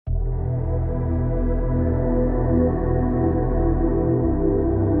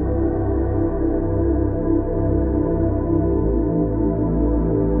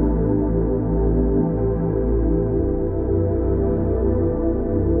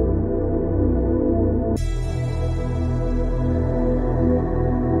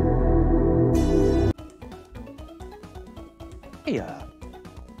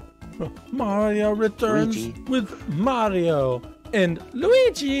Mario returns Luigi. with Mario and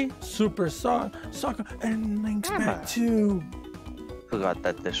Luigi, Super Saga, and Link's back too. Forgot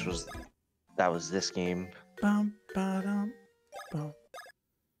that that was this game. Bum, ba-dum, bum.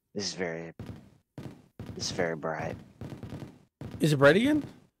 This is very bright. Is it bright again?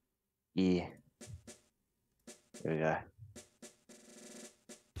 Yeah. Here we go.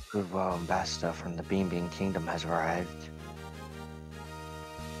 Goodwill ambassador from the Bean Bean Kingdom has arrived.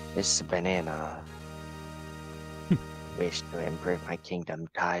 It's a banana. Wish to improve my kingdom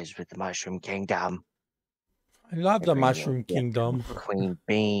ties with the Mushroom Kingdom. I love the Bring Mushroom you a gift Kingdom. from Queen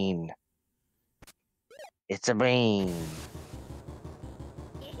Bean. It's a bean.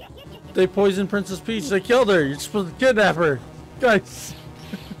 They poisoned Princess Peach. They killed her. You're supposed to kidnap her. Guys.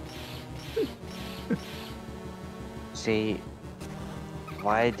 See,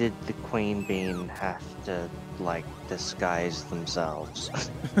 why did the Queen Bean have to, like, disguise themselves?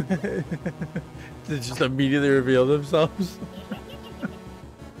 They just immediately reveal themselves.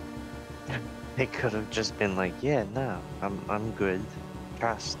 They could have just been like, yeah, no, I'm good.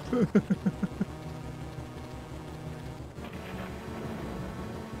 Trust.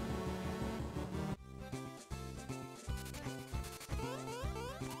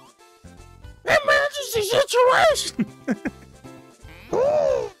 Emergency situation!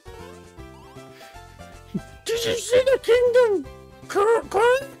 Did you see the kingdom?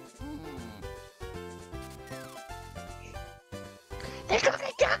 They got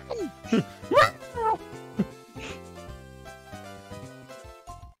a gun!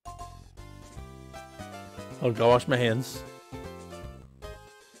 I'll go wash my hands.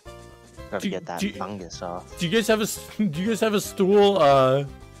 Gotta get that fungus off. Do you guys have a stool?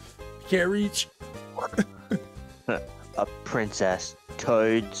 Can't reach. A Princess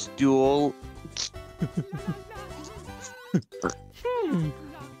Toadstool.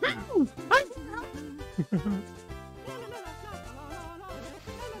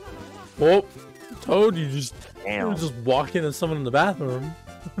 Whoa, Toad! You're just Damn. walking at someone in the bathroom.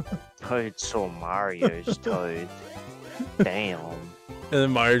 Toad saw Mario's Toad. Damn. And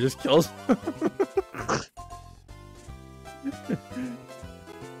then Mario just kills.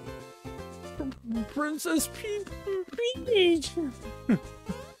 Princess Peach.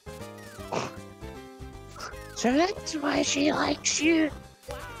 So that's why she likes you.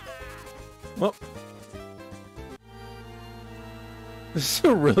 Well, this is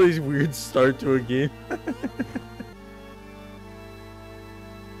a really weird start to a game.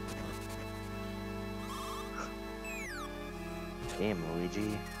 Damn,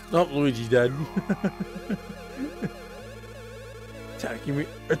 Luigi. Oh, Luigi dead.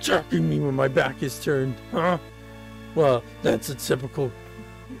 Attacking me when my back is turned, huh? Well, that's typical.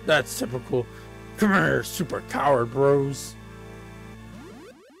 Come here, super coward bros.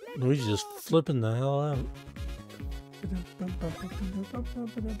 Luigi just flipping the hell out.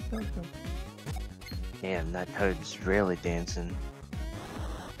 Damn, that Toad's really dancing.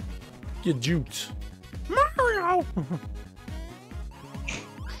 Get juked. Mario!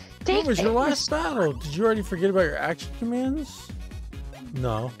 What was your last battle? Did you already forget about your action commands?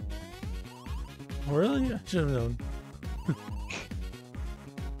 No. Really? I should have known.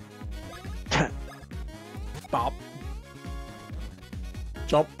 Bop.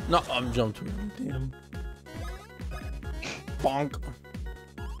 Jump. No, I'm jumping. Damn. Bonk.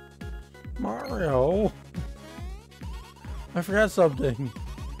 Mario. I forgot something.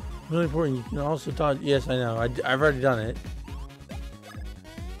 Really important. You can also dodge. Yes, I know. I've already done it.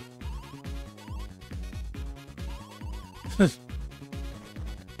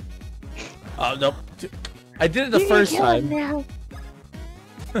 Oh, nope. I did it the first time. Now.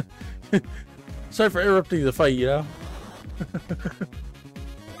 Sorry for interrupting the fight, you know?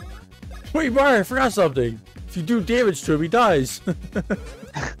 Wait, Mario, I forgot something. If you do damage to him, he dies.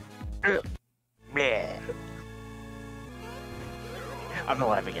 I'm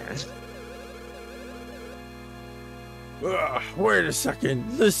alive again. Wait a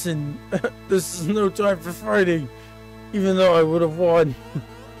second. Listen, this is no time for fighting. Even though I would have won.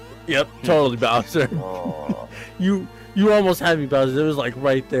 Yep, totally, Bowser. Oh. You almost had me, Bowser. It was like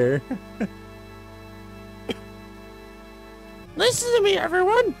right there. Listen to me,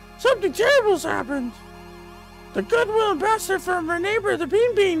 everyone. Something terrible's happened. The goodwill ambassador from our neighbor, the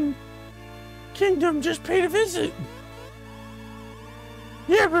Bean Bean Kingdom, just paid a visit.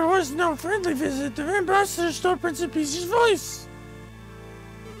 Yeah, but it was no friendly visit. The ambassador stole Princess Peach's voice.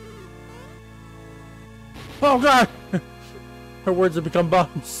 Oh God! Her words have become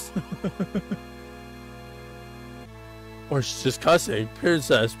bombs. Or she's just cussing.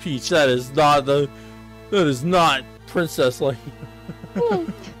 Princess Peach. That is not princess like.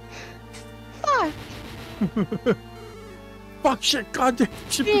 Fuck shit, goddamn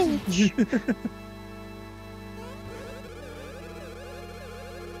shit.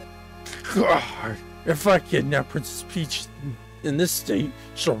 God, if I kidnap Princess Peach in this state,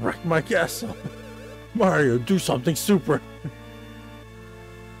 she'll wreck my castle. Mario, do something super.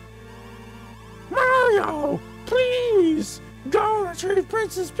 Mario, please! Go retrieve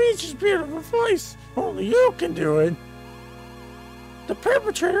Princess Peach's beautiful voice. Only you can do it. The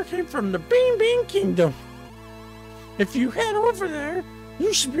perpetrator came from the Bean Bean Kingdom. If you head over there,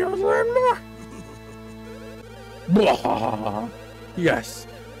 you should be able to learn more. Blah. Yes,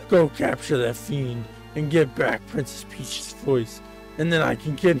 go capture that fiend and get back Princess Peach's voice, and then I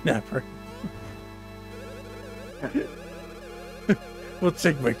can kidnap her. We'll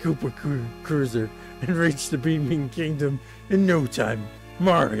take my Koopa Cruiser and reach the Bean Bean Kingdom in no time.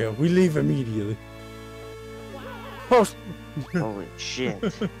 Mario, we leave immediately. Oh. Holy shit.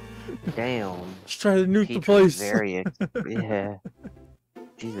 Damn. Let's try to nuke Peach the place. Very yeah.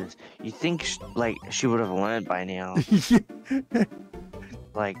 Jesus. You think, like, she would have learned by now.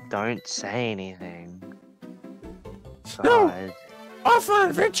 Like, don't say anything. God. No. Off on an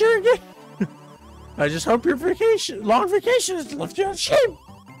adventure again. I just hope your long vacation has left you out of shape.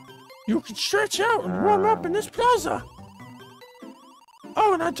 You can stretch out and warm up in this plaza.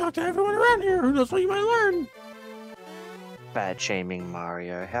 Oh, and I talked to everyone around here who knows what you might learn. Bad shaming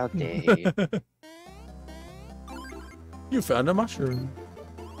Mario, how dare you? You found a mushroom.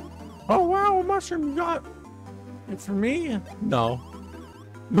 Oh wow, a mushroom you got it for me? No.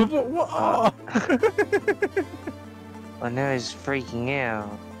 But what? Oh. I know he's freaking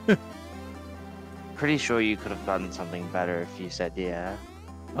out. Pretty sure you could have gotten something better if you said yeah.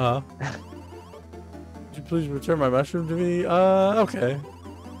 Would you please return my mushroom to me? Okay.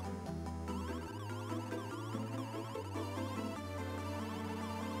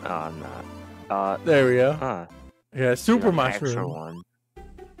 Oh no. There we go. Huh. Yeah, super You got an extra mushroom. one.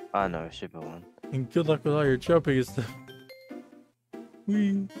 Oh no, super one. And good luck with all your jumping and stuff.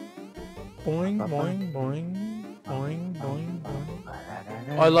 Whee. Boing, boing, boing, boing, boing, boing.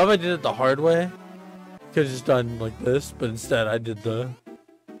 Oh, I love I did it the hard way. Could have just done like this, but instead I did the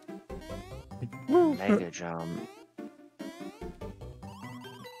Mega jump.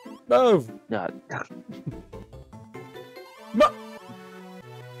 move. No.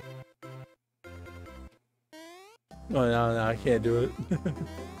 Oh no, I can't do it.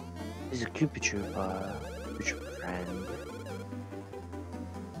 He's a Koopa Troopa. Friend.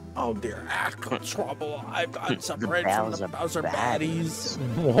 Oh dear, trouble. I've gotten separated from the Bowser Baddies.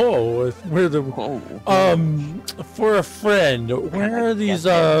 Baddies. Whoa, we're the for a friend. Where are these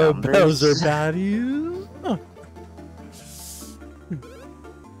Bowser Baddies? Huh.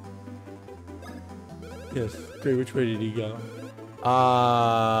 Yes, great. Which way did he go?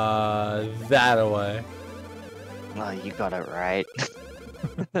 That away. Oh, you got it right.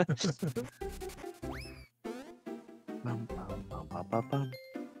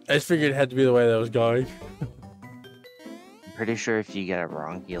 I just figured it had to be the way that was going. I'm pretty sure if you get it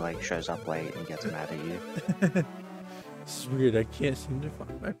wrong, he like shows up late and gets mad at you. This is weird. I can't seem to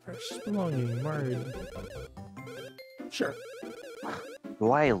find my precious belonging, Mario. Sure.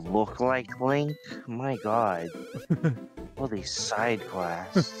 Do I look like Link? My god. All these side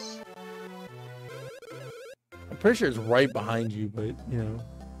quests. I'm pretty sure it's right behind you, but you know.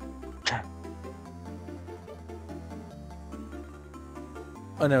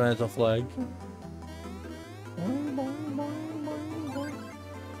 Oh no, that's a flag.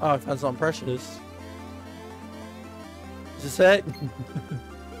 Oh, I found something precious. Is this it?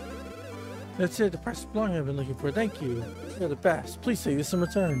 That's it, the precious belonging I've been looking for. Thank you. You're the best. Please take this in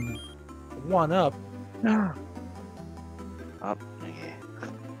return. One up. Oh, okay.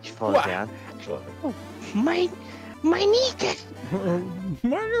 You fall down. Oh, my knee.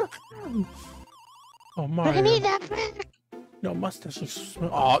 Mario. Oh, Mario. I need that back. No, mustache looks...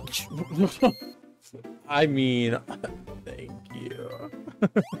 Oh, I mean, thank you.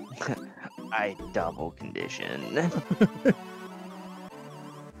 I double condition.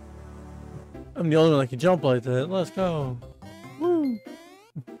 I'm the only one that can jump like that. Let's go. Woo.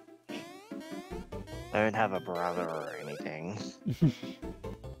 I don't have a brother or anything.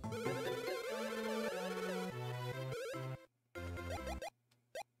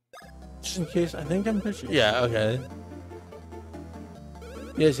 Just in case, I think I'm pretty sure. Yeah, okay.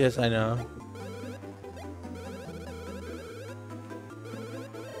 Yes, I know.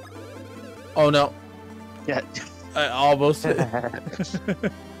 Oh no. Yeah. I almost hit.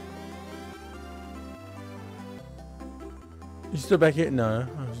 You still back here? No.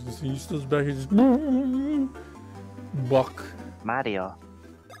 I was gonna say, you still back here just... Buck. Mario.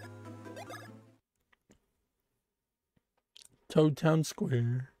 Toad Town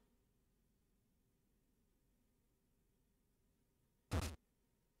Square. I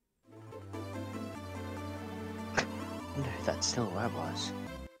wonder if that silhouette was.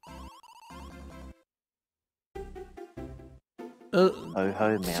 Ho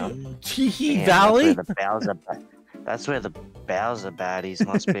Ho Mountain. Teehee Valley? That's where the Bowser baddies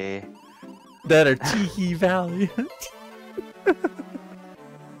must be. That are Teehee Valley.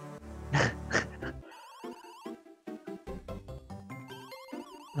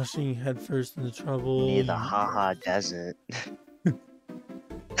 Rushing headfirst into trouble. Near the Haha Desert.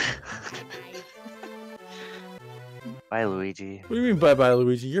 Bye, Luigi. What do you mean bye-bye,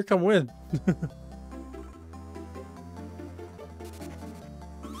 Luigi? You're come with.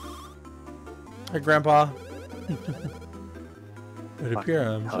 Hi, Grandpa. It appears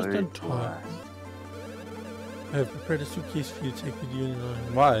I'm just on top. I have prepared a suitcase for you to take with you.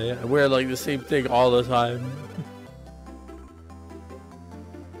 Why? I wear like the same thing all the time.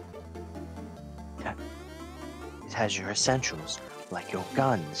 It has your essentials, like your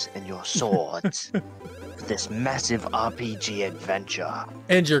guns and your swords, for this massive RPG adventure.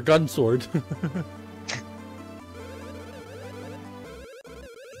 And your gun sword.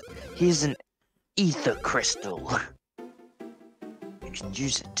 Here's an ether crystal. You can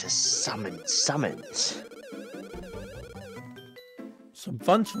use it to summon summons. Some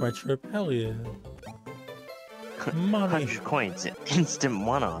funds for my trip. Hell yeah. Money. 100 coins, instant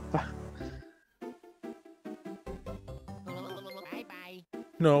one-up. Bye-bye.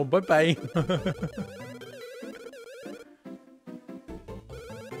 No, bye-bye.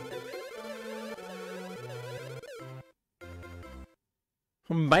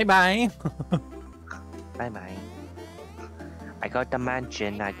 Bye-bye. Bye-bye. I got the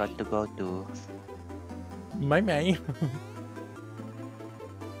mansion I got to go to. Bye-bye.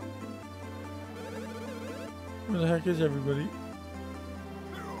 Where the heck is everybody?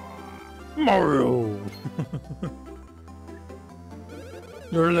 Mario!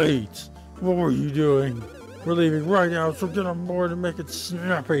 You're late. What were you doing? We're leaving right now, so get on board and make it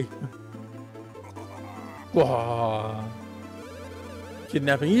snappy. Wah.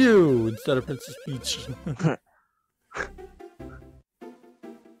 Kidnapping you instead of Princess Peach.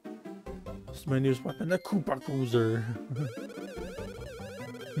 This is my newest weapon, the Koopa Cruiser.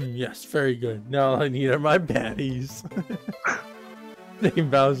 Yes, very good. Now all I need are my baddies. Name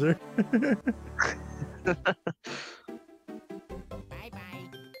Bowser. Bye-bye.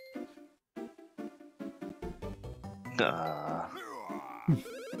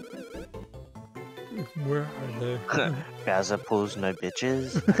 Where are they? Bowser pulls no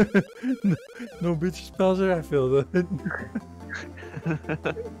bitches. No bitches, Bowser. I feel that.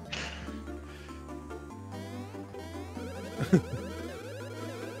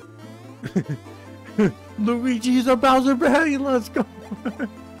 Luigi's a Bowser baddie. Let's go.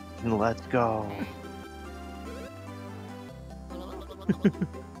 Let's go.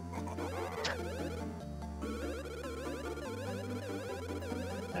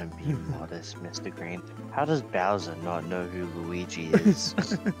 Don't be modest, Mr. Green. How does Bowser not know who Luigi is?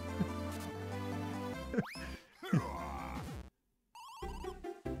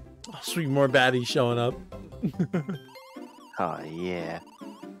 Oh, sweet, more baddies showing up. Oh, yeah.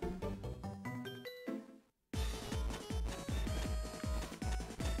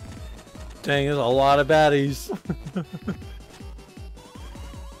 Dang, there's a lot of baddies.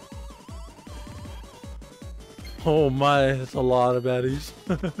 Oh my, that's a lot of baddies.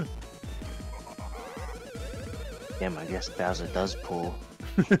 Damn, I guess Bowser does pull.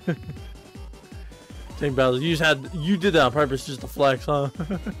 Dang, Bowser, you did that on purpose just to flex, huh?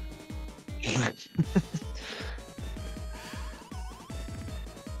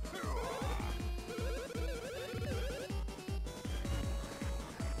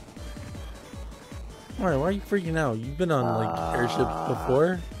 Alright, why are you freaking out? You've been on like airships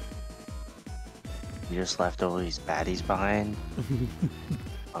before. You just left all these baddies behind.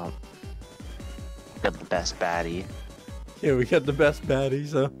 Got the best baddie. Yeah, we got the best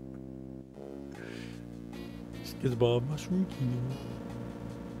baddies, huh? Skizball Mushroom Kingdom.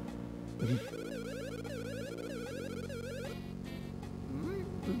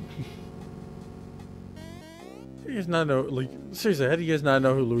 You guys not know, like, seriously, how do you guys not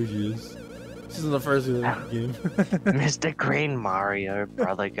know who Luigi is? This isn't the first game. Mr. Green Mario,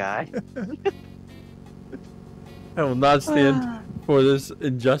 brother guy. I will not stand for this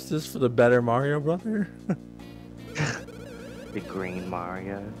injustice for the better Mario brother. The Green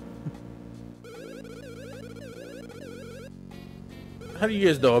Mario. How do you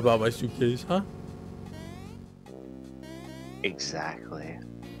guys know about my suitcase, huh? Exactly.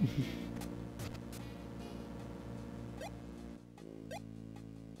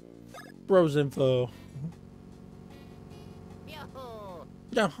 Bros info.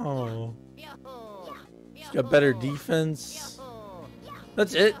 Yo. He's got better defense.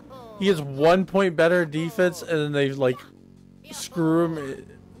 That's it. He has 1 point better defense, and then they like screw him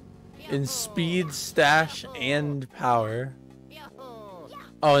in speed, stash, and power.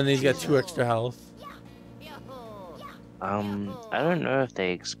 Oh, and he's got 2 extra health. I don't know if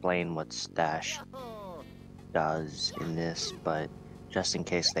they explain what stash does in this, but just in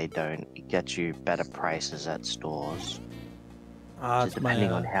case they don't, it gets you better prices at stores. So It's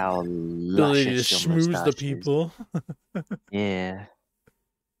depending my on how ability to luscious your schmooze the mustache people. is. Yeah.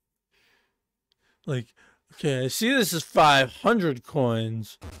 Like, okay, I see this is 500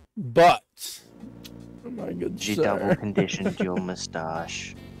 coins, but oh my good She sir. double conditioned your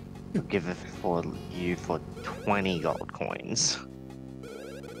mustache. We'll give it for you for 20 gold coins.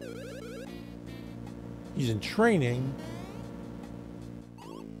 He's in training.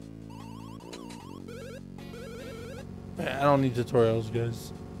 I don't need tutorials,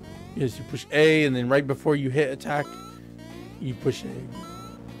 guys. Yes, you push A, and then right before you hit attack, you push A.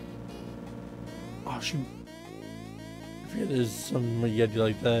 Oh, shoot. I forget there's some where you gotta do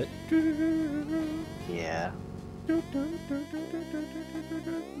like that. Yeah.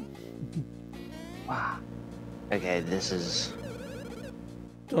 Wow. Okay, this is...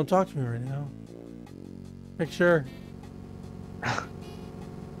 Don't talk to me right now. Picture.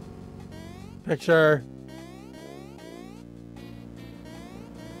 Picture.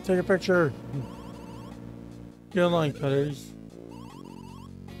 Take a picture. Get online, cutters.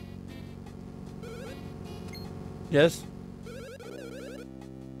 Yes?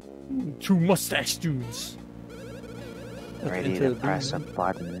 2 mustache dudes. Ready to press a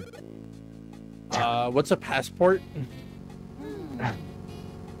button. What's a passport?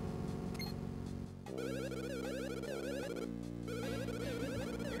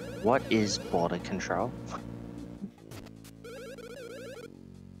 What is border control?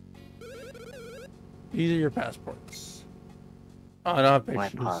 These are your passports. Oh, I don't have My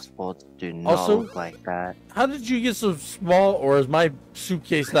pictures. passports do not Also, look like that. How did you get so small, or is my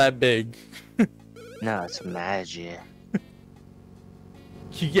suitcase that big? No, it's magic.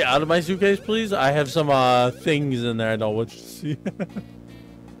 Can you get out of my suitcase, please? I have some things in there I don't want you to see.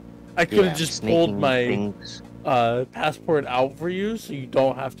 I could have just pulled my things. passport out for you, so you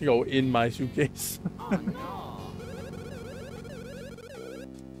don't have to go in my suitcase. Oh no.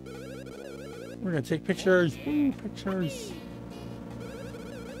 We're gonna take pictures. Ooh, pictures.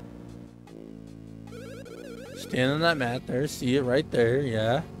 Stand on that mat there. See it right there.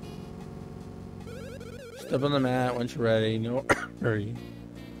 Yeah. Step on the mat once you're ready. No hurry.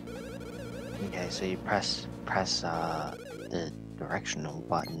 Okay, so you press the directional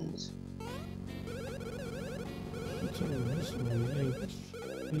buttons.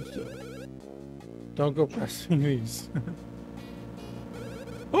 Don't go pressing these.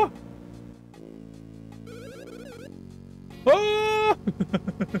 Oh! Oh!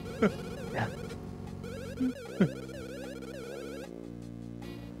 Yeah.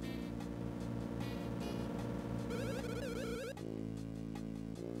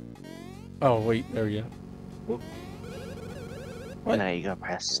 Oh wait, there we go. What? Now you gotta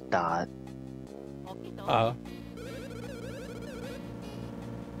press start. Ah!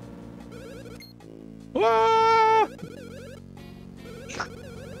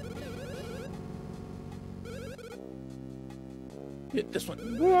 Hit this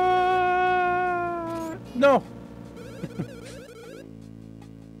one. Ah! No.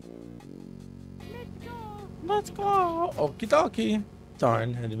 Let's go. Okie dokie.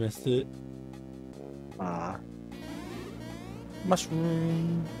 Darn, I missed it.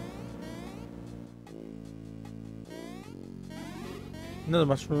 Mushroom. Another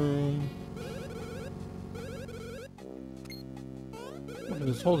mushroom. Look at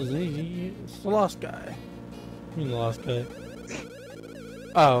this hole isn't easy. It's the lost guy. I mean the lost guy.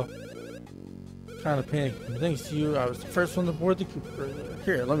 Oh. Kind of panicked. But thanks to you, I was the first one to board the Cooper.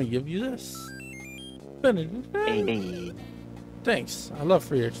 Here, let me give you this. Hey. Thanks. I love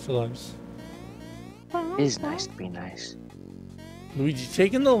free extra lives. It is nice to be nice. Luigi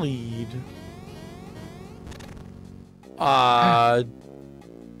taking the lead.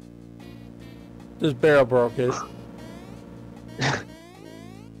 This barrel broke it.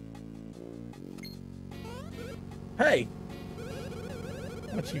 Hey!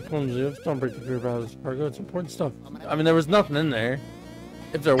 What you clumsy? Don't break the group out of this cargo. It's important stuff. I mean, there was nothing in there.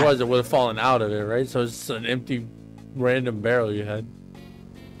 If there was, it would have fallen out of it, right? So it's an empty, random barrel you had.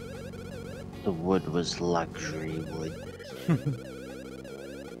 The wood was luxury wood.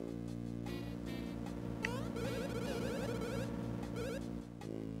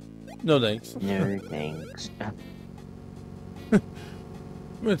 No thanks. No thanks. I'm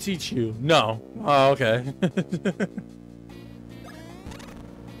gonna teach you. No. Oh, okay.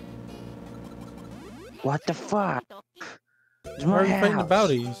 What the fuck? It's Why my are you fighting the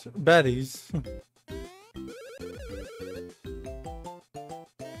house. baddies?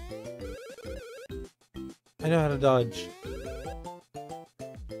 I know how to dodge.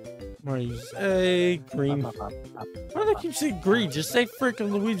 Mario's a green. Why do I keep saying green? Just say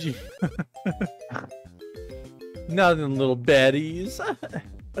freaking Luigi. Now then, little baddies.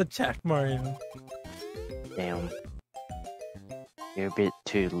 Attack Mario. Damn. You're a bit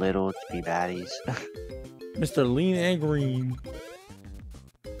too little to be baddies. Mr. Lean and Green.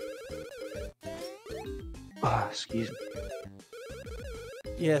 Oh, excuse me.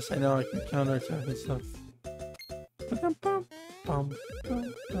 Yes, I know I can counterattack and stuff.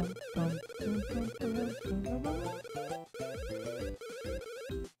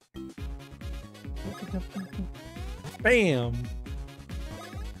 Bam!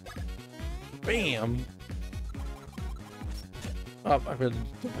 Bam! Oh, I really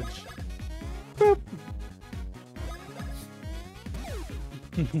dodge. Boop.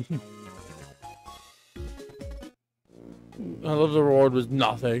 I love the reward was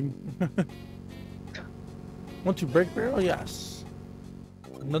nothing. Want to break barrel? Yes.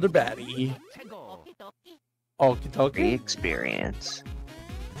 Another baddie. Okie Free dokie. experience.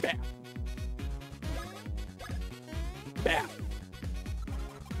 Bam. Bam.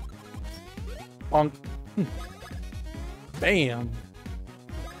 Bonk. Bam.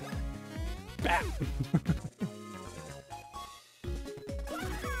 Bam.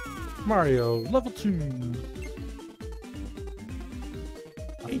 Mario, level 2.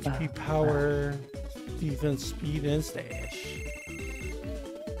 HP power, defense, speed, and stash.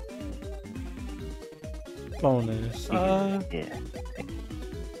 Bonus. Yeah.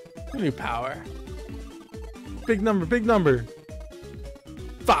 We need power. Big number, big number.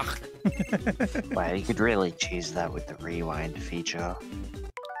 Fuck. Wow, you could really choose that with the rewind feature.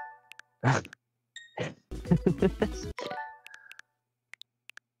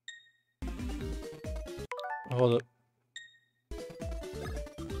 Hold up.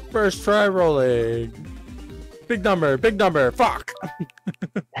 First try rolling. Big number, fuck.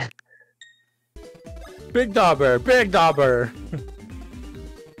 Big number.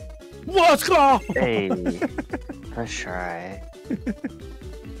 Let's go. Hey, let's try.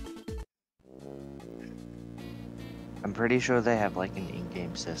 I'm pretty sure they have like an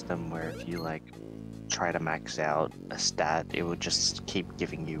in-game system where if you like try to max out a stat, it will just keep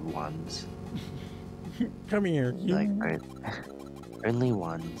giving you ones. Come here. You. Like only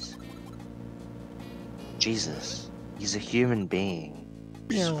ones. Jesus, he's a human being.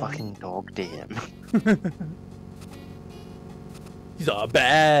 Just Yeah. fucking talk to him. He's a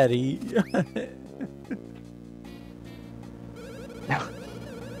baddie.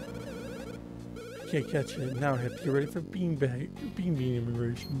 Can't catch it. Now I have to get ready for bean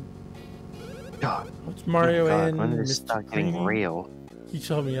immigration. God, It's Mario God, and when did this Mr. start getting Greenie. real? You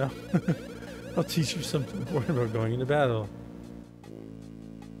tell me. I'll teach you something important about going into battle.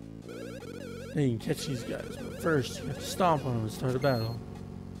 Now you can catch these guys, but first you have to stomp on them and start a battle.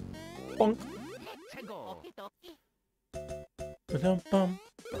 Bonk. Ba-dum-bum.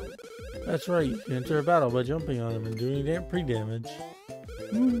 That's right, you can enter a battle by jumping on them and doing pre-damage.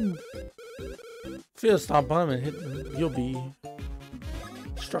 Woo. If you stomp on them and hit them, you'll be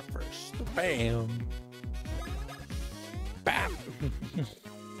struck first. Bam! Bam!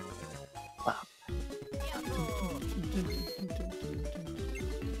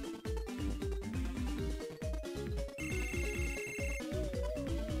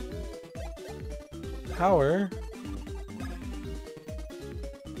 Power.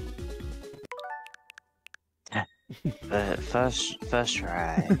 First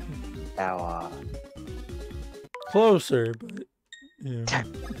try. Power. Closer, but yeah.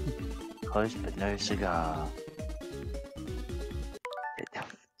 Close but no cigar.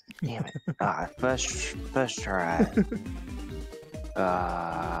 Damn it. First try.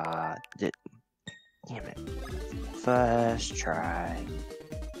 Damn it. First try.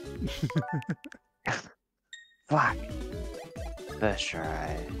 Fuck. First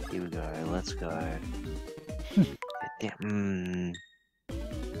try. Here we go. Let's go. Damn.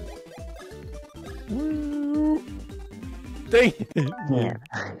 Woo! Dang it! Yeah.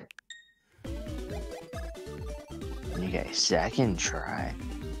 You get a second try.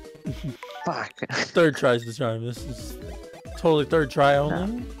 Fuck. Third tries this time. This is totally third try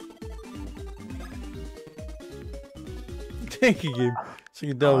only. Thank you, game. So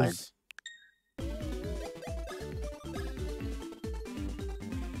you dose.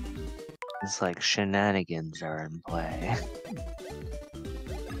 It's like shenanigans are in play.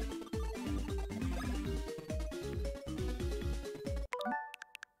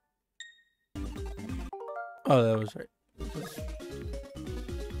 Oh, that was right.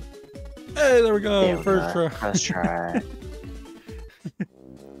 Hey, there we go. There we First go. try. First try.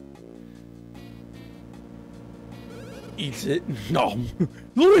 Eats it. No.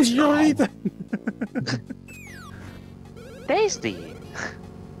 Luigi, you don't eat that. Tasty!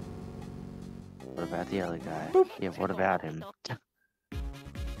 What about the other guy? Boop. Yeah, what about him?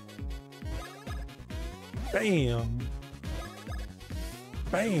 Bam.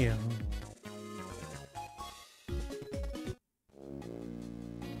 Bam.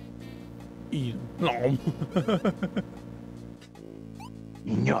 Eat him. No.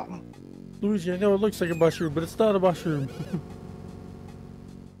 Yum. Luigi, I know it looks like a mushroom, but it's not a mushroom.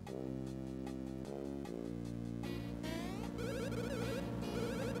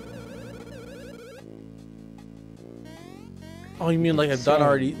 Oh, you mean like I've done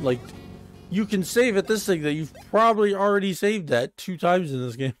already? Like, you can save at this thing that you've probably already saved that 2 times in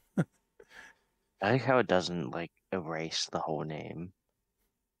this game. I like how it doesn't, like, erase the whole name.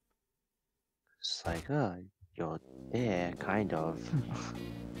 It's like, oh, you're there, kind of.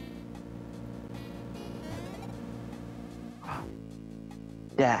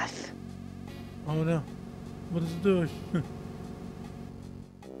 Death. Oh no. What is it doing?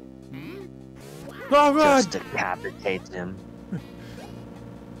 Oh god! Just decapitates him.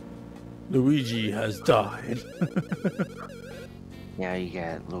 Luigi has died. Now you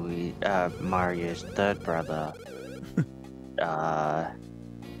get Mario's third brother.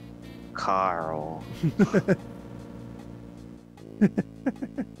 Carl.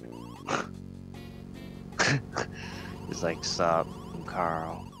 It's like, sup, I'm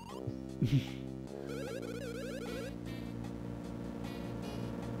Carl.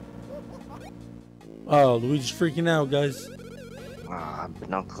 Oh, Luigi's freaking out, guys.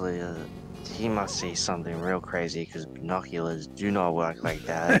 Binocular. He must see something real crazy because binoculars do not work like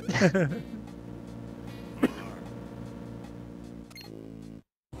that.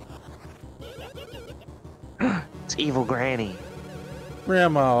 It's evil Granny.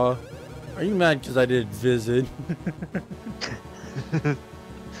 Grandma, are you mad because I did visit?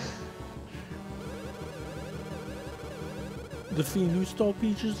 The fiend who stole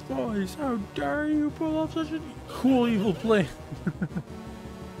Peach's voice. How dare you pull off such a cool evil plan?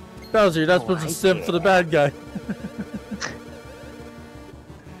 Bowser, you're not supposed to simp for the bad guy.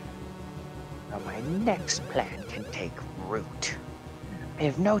 Now my next plan can take root. I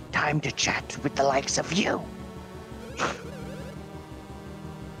have no time to chat with the likes of you.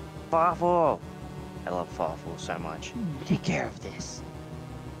 Farfel! I love Farfel so much. Take care of this.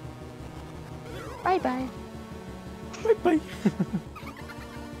 Bye-bye. Bye-bye.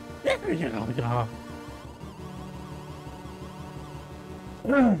 There you go.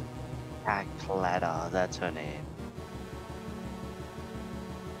 Cleta, that's her name.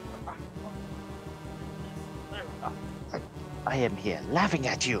 I am here laughing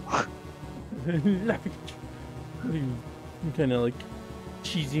at you. Laughing at you. You kind of like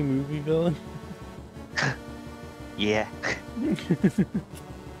cheesy movie villain. Yeah.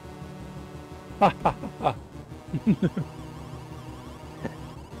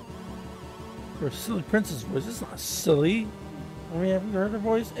 For a silly princess voice, it's not silly. I mean, have you heard her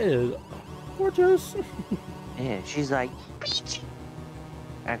voice? It is gorgeous. Yeah, she's like, Peach.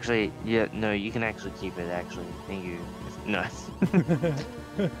 Actually, yeah, no, you can actually keep it, actually. Thank you. No.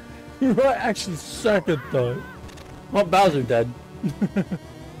 You might actually second thought. Well, Bowser dead.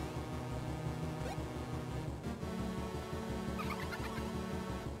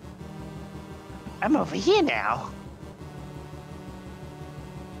 I'm over here now.